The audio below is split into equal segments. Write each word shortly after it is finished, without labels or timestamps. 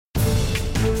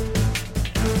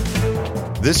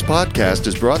This podcast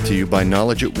is brought to you by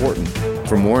Knowledge at Wharton.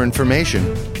 For more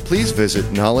information, please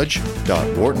visit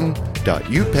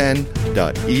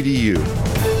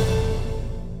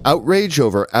knowledge.wharton.upenn.edu. Outrage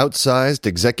over outsized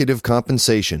executive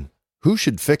compensation. Who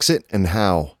should fix it and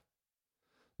how?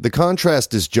 The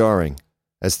contrast is jarring.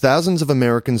 As thousands of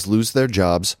Americans lose their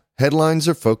jobs, headlines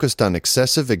are focused on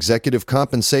excessive executive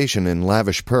compensation and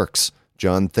lavish perks.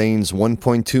 John Thane's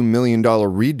 $1.2 million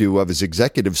redo of his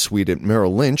executive suite at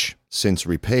Merrill Lynch, since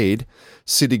repaid,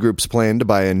 Citigroup's plan to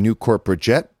buy a new corporate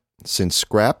jet, since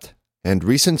scrapped, and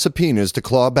recent subpoenas to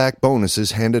claw back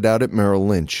bonuses handed out at Merrill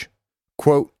Lynch.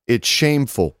 Quote, "It's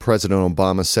shameful," President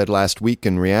Obama said last week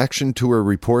in reaction to a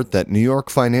report that New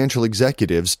York financial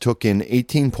executives took in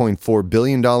 $18.4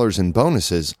 billion in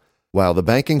bonuses, while the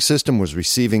banking system was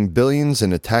receiving billions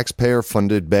in a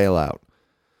taxpayer-funded bailout.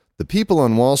 The people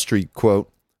on Wall Street,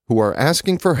 quote, "who are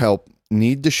asking for help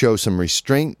need to show some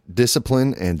restraint,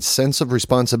 discipline, and sense of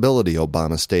responsibility,"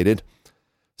 Obama stated.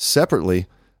 Separately,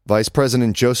 Vice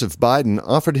President Joseph Biden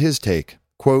offered his take,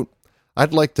 quote,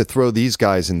 "I'd like to throw these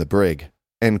guys in the brig,"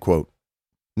 end quote.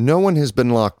 No one has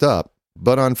been locked up,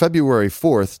 but on February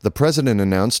 4th, the president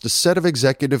announced a set of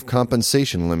executive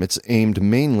compensation limits aimed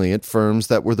mainly at firms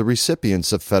that were the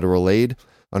recipients of federal aid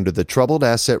under the Troubled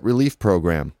Asset Relief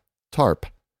Program, TARP.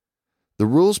 The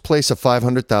rules place a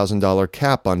 $500,000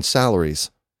 cap on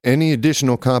salaries. Any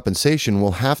additional compensation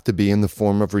will have to be in the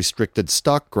form of restricted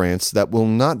stock grants that will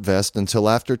not vest until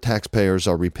after taxpayers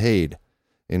are repaid.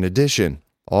 In addition,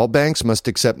 all banks must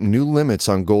accept new limits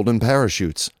on golden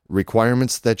parachutes,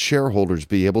 requirements that shareholders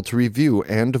be able to review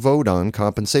and vote on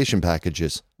compensation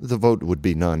packages. The vote would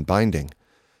be non-binding.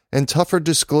 And tougher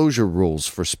disclosure rules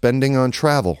for spending on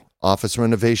travel, office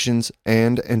renovations,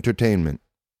 and entertainment.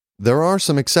 There are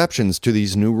some exceptions to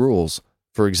these new rules.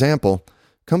 For example,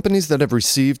 companies that have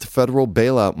received federal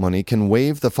bailout money can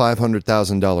waive the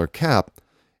 $500,000 cap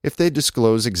if they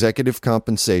disclose executive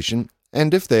compensation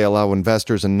and if they allow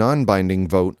investors a non-binding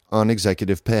vote on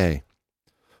executive pay.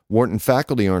 Wharton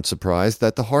faculty aren't surprised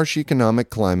that the harsh economic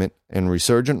climate and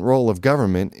resurgent role of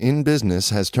government in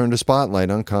business has turned a spotlight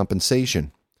on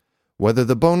compensation. Whether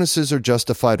the bonuses are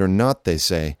justified or not, they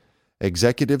say,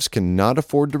 executives cannot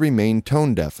afford to remain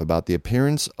tone-deaf about the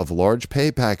appearance of large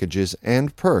pay packages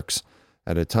and perks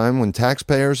at a time when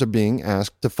taxpayers are being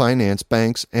asked to finance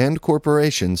banks and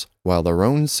corporations while their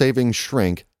own savings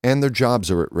shrink and their jobs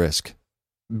are at risk.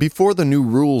 Before the new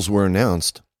rules were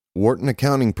announced, Wharton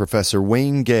accounting professor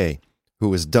Wayne Gay,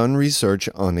 who has done research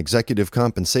on executive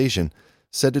compensation,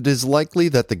 said it is likely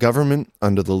that the government,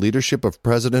 under the leadership of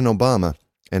President Obama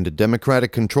and a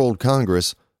Democratic-controlled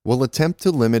Congress, will attempt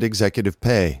to limit executive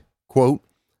pay. Quote,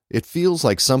 "It feels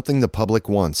like something the public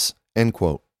wants," end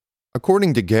quote.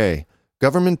 According to Gay,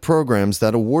 government programs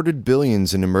that awarded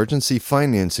billions in emergency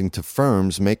financing to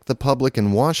firms make the public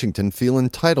in Washington feel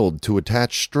entitled to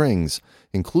attach strings,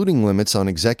 including limits on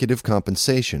executive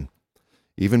compensation.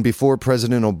 Even before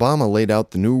President Obama laid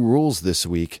out the new rules this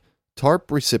week,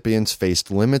 TARP recipients faced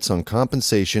limits on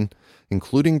compensation,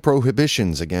 including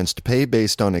prohibitions against pay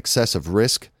based on excessive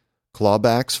risk,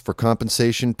 clawbacks for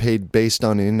compensation paid based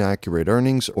on inaccurate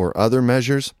earnings or other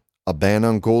measures, a ban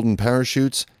on golden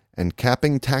parachutes, and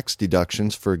capping tax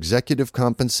deductions for executive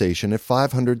compensation at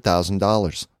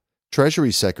 $500,000.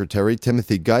 Treasury Secretary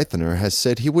Timothy Geithner has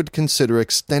said he would consider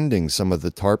extending some of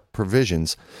the TARP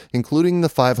provisions, including the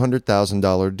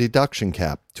 $500,000 deduction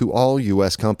cap, to all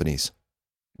U.S. companies.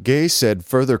 Gay said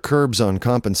further curbs on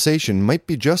compensation might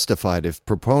be justified if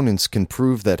proponents can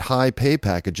prove that high pay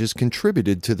packages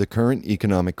contributed to the current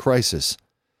economic crisis.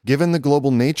 Given the global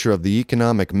nature of the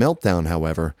economic meltdown,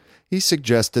 however, he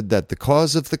suggested that the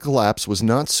cause of the collapse was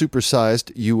not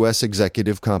supersized U.S.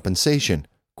 executive compensation.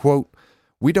 Quote,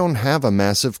 "We don't have a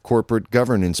massive corporate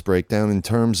governance breakdown in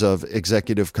terms of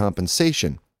executive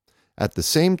compensation. At the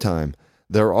same time,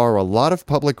 there are a lot of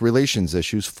public relations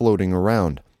issues floating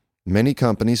around. Many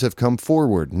companies have come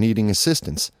forward needing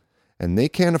assistance, and they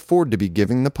can't afford to be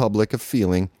giving the public a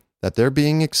feeling that they're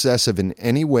being excessive in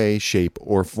any way, shape,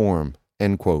 or form."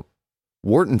 End quote.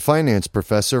 Wharton finance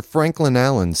professor Franklin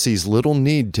Allen sees little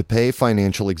need to pay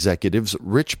financial executives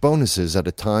rich bonuses at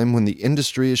a time when the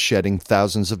industry is shedding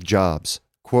thousands of jobs.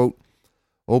 Quote,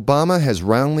 "Obama has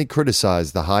roundly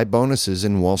criticized the high bonuses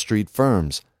in Wall Street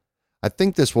firms. I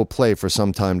think this will play for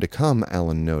some time to come,"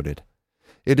 Allen noted.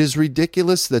 "It is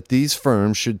ridiculous that these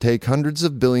firms should take hundreds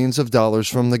of billions of dollars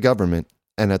from the government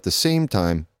and at the same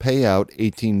time pay out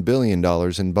 $18 billion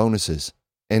in bonuses."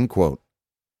 End quote.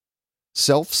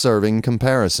 Self-serving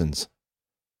comparisons.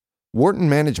 Wharton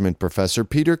management professor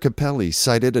Peter Capelli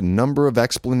cited a number of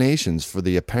explanations for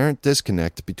the apparent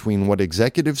disconnect between what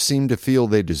executives seem to feel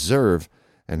they deserve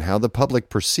and how the public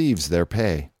perceives their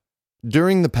pay.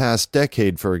 During the past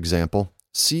decade, for example,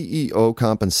 CEO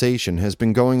compensation has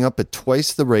been going up at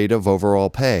twice the rate of overall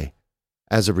pay.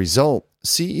 As a result,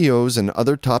 CEOs and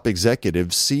other top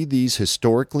executives see these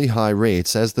historically high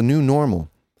rates as the new normal.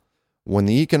 When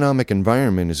the economic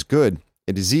environment is good,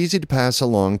 it is easy to pass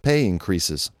along pay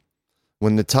increases.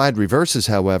 When the tide reverses,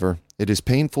 however, it is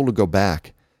painful to go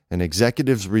back, and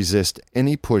executives resist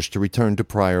any push to return to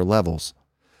prior levels.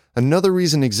 Another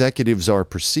reason executives are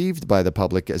perceived by the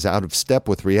public as out of step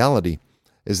with reality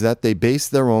is that they base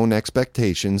their own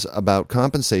expectations about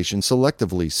compensation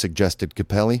selectively, suggested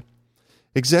Capelli.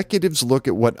 Executives look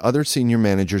at what other senior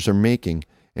managers are making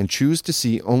and choose to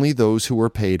see only those who are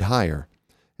paid higher.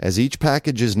 As each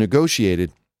package is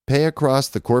negotiated, pay across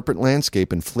the corporate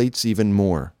landscape inflates even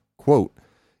more. Quote,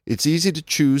 "It's easy to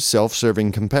choose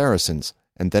self-serving comparisons,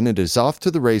 and then it is off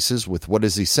to the races with what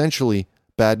is essentially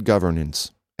bad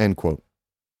governance." End quote.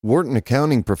 Wharton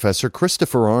accounting professor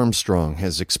Christopher Armstrong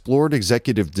has explored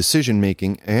executive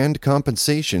decision-making and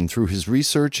compensation through his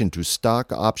research into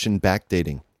stock option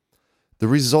backdating. The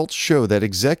results show that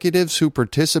executives who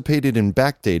participated in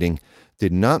backdating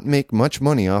did not make much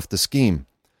money off the scheme,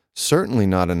 certainly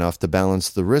not enough to balance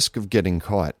the risk of getting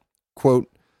caught. Quote,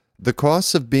 "The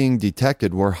costs of being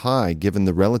detected were high given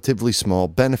the relatively small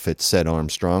benefits," said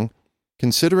Armstrong.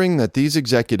 Considering that these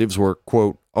executives were,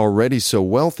 quote, "already so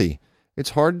wealthy,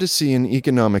 it's hard to see an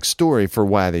economic story for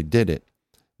why they did it.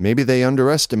 Maybe they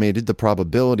underestimated the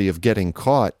probability of getting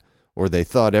caught, or they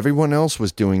thought everyone else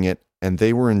was doing it and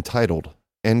they were entitled."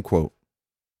 End quote.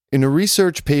 In a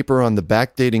research paper on the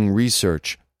backdating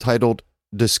research titled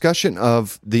 "Discussion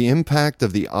of the Impact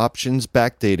of the Options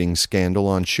Backdating Scandal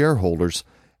on Shareholders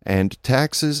and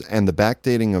Taxes and the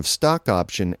Backdating of Stock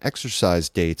Option Exercise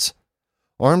Dates,"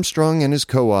 Armstrong and his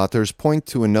co-authors point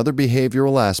to another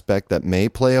behavioral aspect that may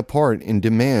play a part in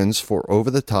demands for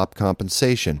over-the-top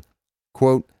compensation.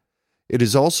 Quote, "It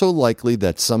is also likely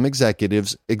that some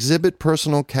executives exhibit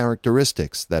personal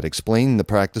characteristics that explain the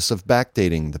practice of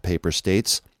backdating," the paper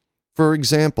states. For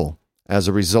example, as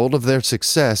a result of their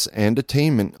success and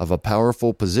attainment of a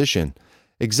powerful position,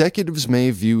 executives may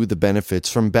view the benefits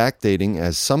from backdating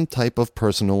as some type of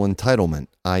personal entitlement,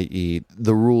 i.e.,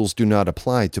 the rules do not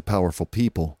apply to powerful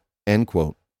people. End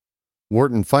quote.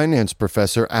 Wharton finance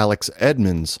professor Alex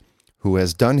Edmonds, who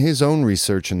has done his own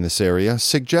research in this area,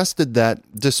 suggested that,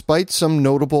 despite some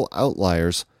notable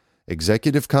outliers,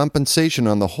 executive compensation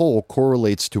on the whole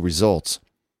correlates to results.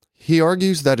 He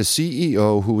argues that a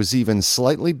CEO who is even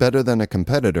slightly better than a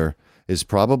competitor is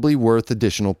probably worth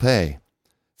additional pay.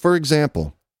 For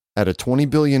example, at a $20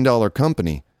 billion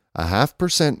company, a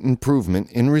 0.5%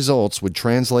 improvement in results would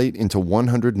translate into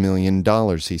 $100 million,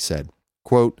 he said.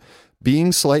 Quote,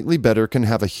 "Being slightly better can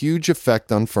have a huge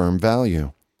effect on firm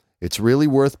value. It's really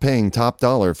worth paying top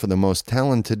dollar for the most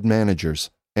talented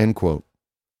managers." End quote.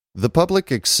 The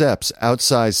public accepts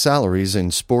outsized salaries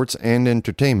in sports and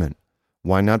entertainment.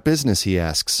 Why not business, he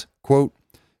asks. Quote,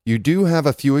 "You do have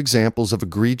a few examples of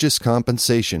egregious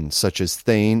compensation, such as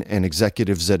Thane and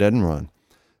executives at Enron.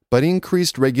 But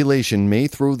increased regulation may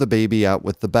throw the baby out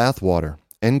with the bathwater."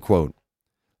 End quote.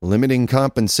 Limiting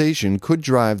compensation could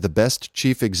drive the best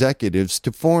chief executives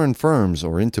to foreign firms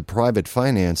or into private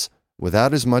finance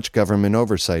without as much government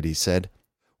oversight, he said.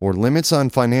 Or limits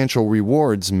on financial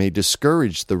rewards may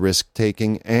discourage the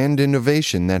risk-taking and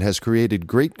innovation that has created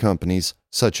great companies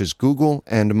such as Google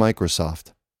and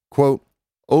Microsoft. Quote,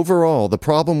 "Overall, the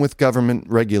problem with government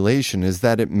regulation is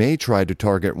that it may try to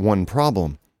target one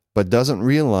problem, but doesn't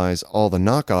realize all the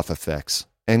knockoff effects."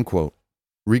 End quote.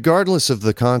 Regardless of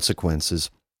the consequences,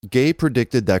 Gay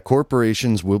predicted that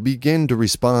corporations will begin to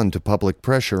respond to public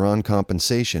pressure on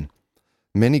compensation.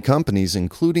 Many companies,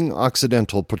 including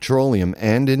Occidental Petroleum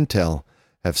and Intel,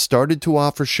 have started to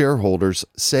offer shareholders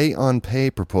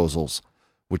say-on-pay proposals,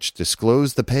 which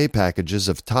disclose the pay packages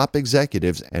of top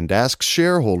executives and ask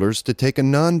shareholders to take a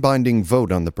non-binding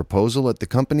vote on the proposal at the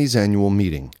company's annual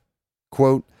meeting.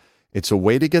 Quote, "It's a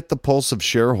way to get the pulse of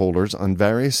shareholders on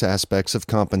various aspects of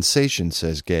compensation,"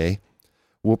 says Gay.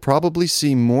 "We'll probably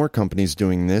see more companies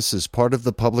doing this as part of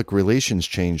the public relations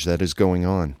change that is going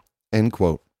on." End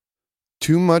quote.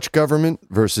 Too much government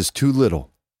versus too little.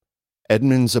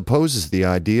 Edmonds opposes the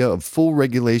idea of full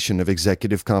regulation of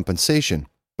executive compensation,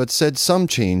 but said some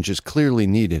change is clearly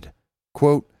needed.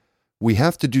 Quote, "We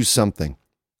have to do something.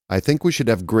 I think we should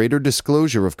have greater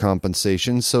disclosure of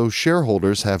compensation so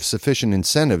shareholders have sufficient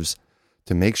incentives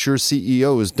to make sure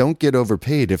CEOs don't get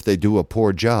overpaid if they do a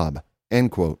poor job." End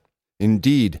quote.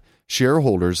 Indeed,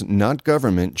 shareholders, not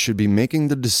government, should be making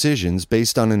the decisions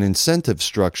based on an incentive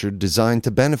structure designed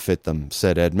to benefit them,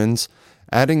 said Edmonds,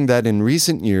 adding that in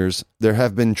recent years there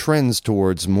have been trends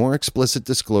towards more explicit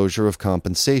disclosure of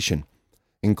compensation,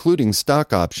 including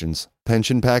stock options,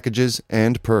 pension packages,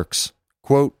 and perks.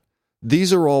 Quote,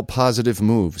 "These are all positive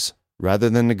moves. Rather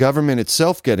than the government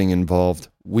itself getting involved,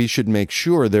 we should make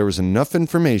sure there is enough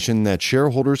information that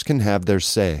shareholders can have their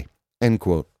say." End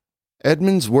quote.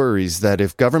 Edmonds worries that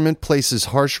if government places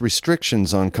harsh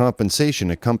restrictions on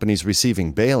compensation at companies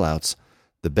receiving bailouts,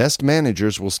 the best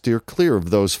managers will steer clear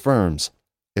of those firms.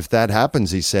 If that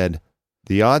happens, he said,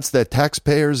 the odds that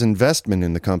taxpayers' investment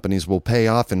in the companies will pay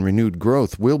off in renewed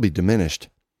growth will be diminished.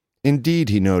 Indeed,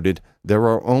 he noted, there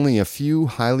are only a few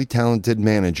highly talented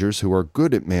managers who are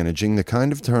good at managing the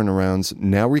kind of turnarounds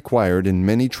now required in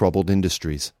many troubled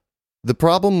industries. The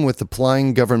problem with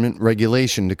applying government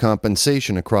regulation to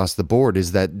compensation across the board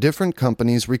is that different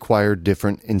companies require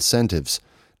different incentives,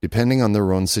 depending on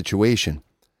their own situation.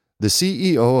 The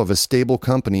CEO of a stable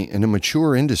company in a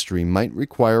mature industry might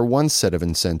require one set of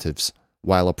incentives,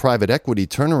 while a private equity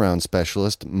turnaround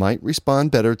specialist might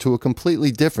respond better to a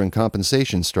completely different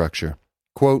compensation structure.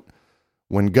 Quote,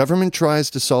 "When government tries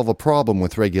to solve a problem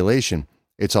with regulation,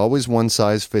 it's always one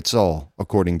size fits all,"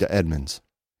 according to Edmonds.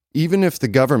 Even if the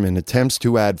government attempts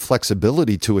to add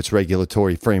flexibility to its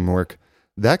regulatory framework,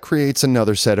 that creates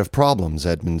another set of problems,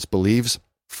 Edmonds believes.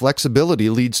 Flexibility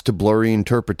leads to blurry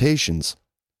interpretations.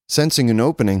 Sensing an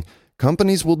opening,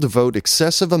 companies will devote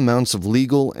excessive amounts of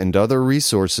legal and other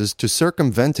resources to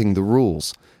circumventing the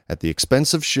rules, at the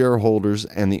expense of shareholders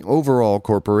and the overall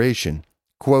corporation.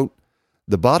 Quote,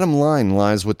 "The bottom line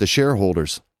lies with the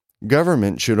shareholders.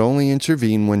 Government should only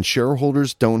intervene when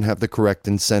shareholders don't have the correct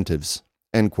incentives."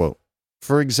 End quote.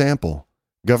 For example,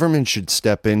 government should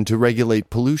step in to regulate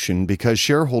pollution because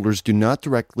shareholders do not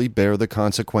directly bear the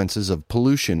consequences of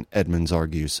pollution, Edmonds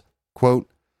argues. Quote,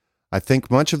 "I think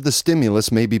much of the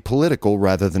stimulus may be political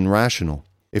rather than rational.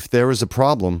 If there is a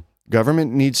problem,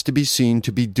 government needs to be seen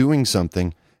to be doing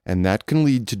something, and that can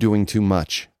lead to doing too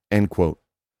much." End quote.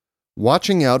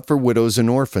 Watching out for widows and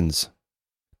orphans.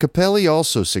 Capelli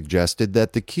also suggested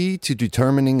that the key to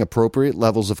determining appropriate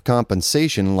levels of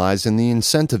compensation lies in the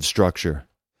incentive structure.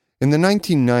 In the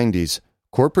 1990s,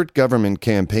 corporate government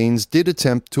campaigns did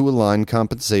attempt to align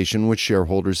compensation with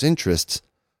shareholders' interests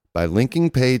by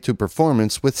linking pay to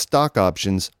performance with stock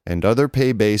options and other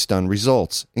pay based on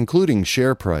results, including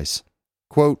share price.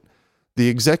 Quote, "The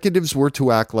executives were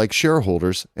to act like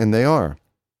shareholders, and they are.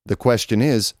 The question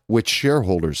is, which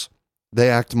shareholders? They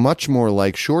act much more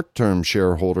like short-term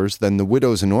shareholders than the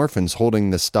widows and orphans holding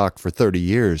the stock for 30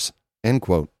 years. End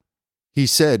quote. He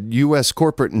said U.S.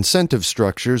 corporate incentive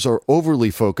structures are overly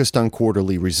focused on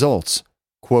quarterly results.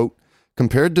 Quote,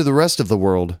 "Compared to the rest of the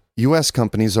world, U.S.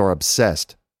 companies are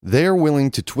obsessed. They are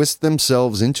willing to twist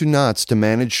themselves into knots to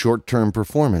manage short-term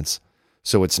performance.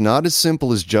 So it's not as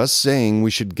simple as just saying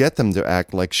we should get them to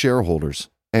act like shareholders."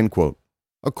 End quote.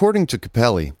 According to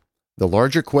Capelli, the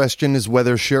larger question is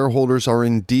whether shareholders are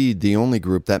indeed the only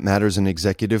group that matters in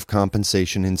executive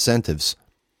compensation incentives.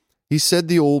 He said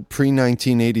the old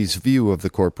pre-1980s view of the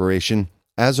corporation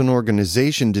as an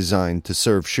organization designed to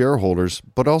serve shareholders,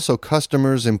 but also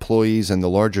customers, employees, and the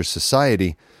larger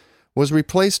society, was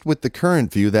replaced with the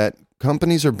current view that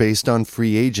companies are based on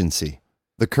free agency.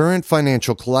 The current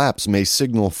financial collapse may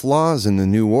signal flaws in the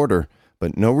new order,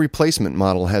 but no replacement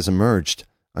model has emerged.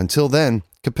 Until then,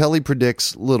 Capelli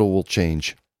predicts little will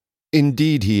change.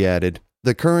 Indeed, he added,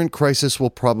 the current crisis will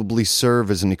probably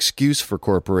serve as an excuse for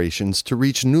corporations to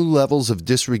reach new levels of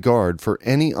disregard for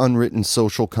any unwritten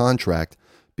social contract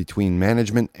between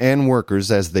management and workers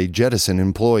as they jettison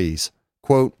employees.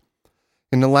 Quote,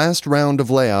 "In the last round of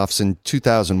layoffs in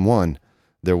 2001,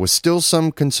 there was still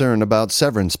some concern about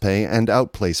severance pay and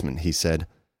outplacement," he said.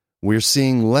 "We're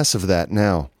seeing less of that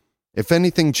now. If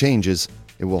anything changes,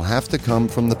 it will have to come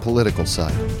from the political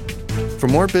side." For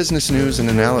more business news and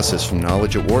analysis from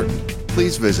Knowledge at Wharton,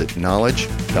 please visit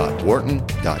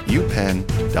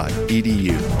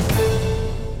knowledge.wharton.upenn.edu.